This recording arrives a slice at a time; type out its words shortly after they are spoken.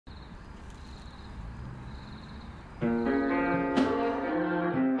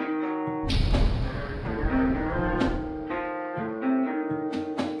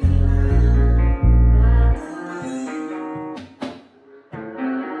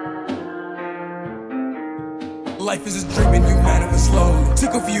Life is a dream and you manifest slowly.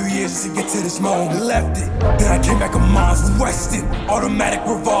 Took a few years to get to this moment. Left it, then I came back a monster. Weston, automatic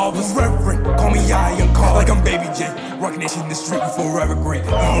revolvers. Reverend, call me Yahya, like I'm Baby J. Rockin' that shit in the street, you forever great.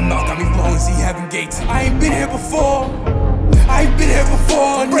 Oh, mouth got me flowing, see heaven gates. I ain't been here before. I ain't been here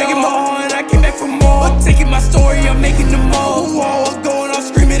before. Breaking my heart and I came back for more. But taking my story, I'm making the more. Whoa, going off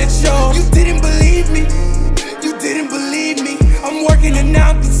screaming at shows. You didn't believe me. You didn't believe me. I'm working and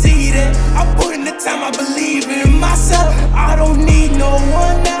now I'm conceited. I put in the time, I believe in myself. I don't need no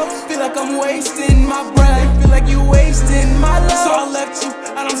one else. Feel like I'm wasting my breath. Feel like you wasting my love. So I left you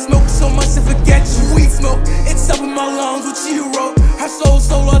and I'm smoking so much to forget you. Weed smoke, it's up in my lungs, what you wrote. Her soul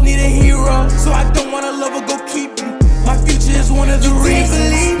so lost, need a hero. So I don't wanna love or go keep you. My future is one of the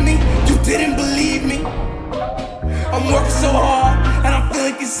reasons. You didn't believe me. I'm working so hard and I'm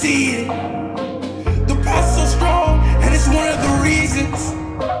feeling conceited. The process so strong and it's one of the reasons.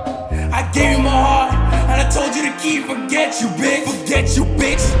 I gave you my heart and I told you to keep. Forget you, bitch. Forget you,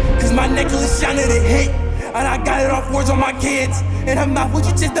 bitch. Cause my necklace shining to hate. And I got it off words on my kids. And her mouth, would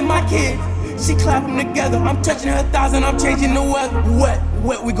you taste to my kids? She clapping together, I'm touching her thighs and I'm changing the weather.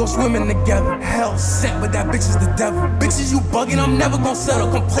 Wet, we go swimming together. Hell sent, but that bitch is the devil. Bitches, you bugging, I'm never gonna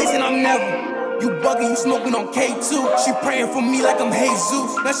settle. Complacent, I'm never. You bugging, you smoking on K2. She praying for me like I'm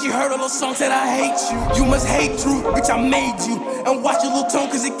Jesus. Now she heard all those songs that I hate you. You must hate truth, bitch, I made you. And watch your little tone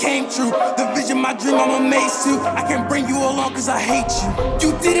cause it came true. The vision, my dream, I'm amazed too. I can't bring you along cause I hate you.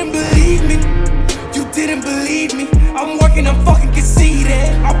 You didn't believe me. You didn't believe me. I'm working, I'm fucking conceited.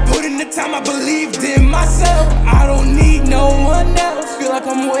 I put in the time, I believed in myself. I don't need no one else. Feel like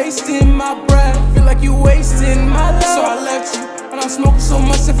I'm wasting my breath. Feel like you wasting my love. So I left you, and I'm smoking so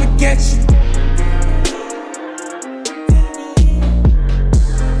much to forget you.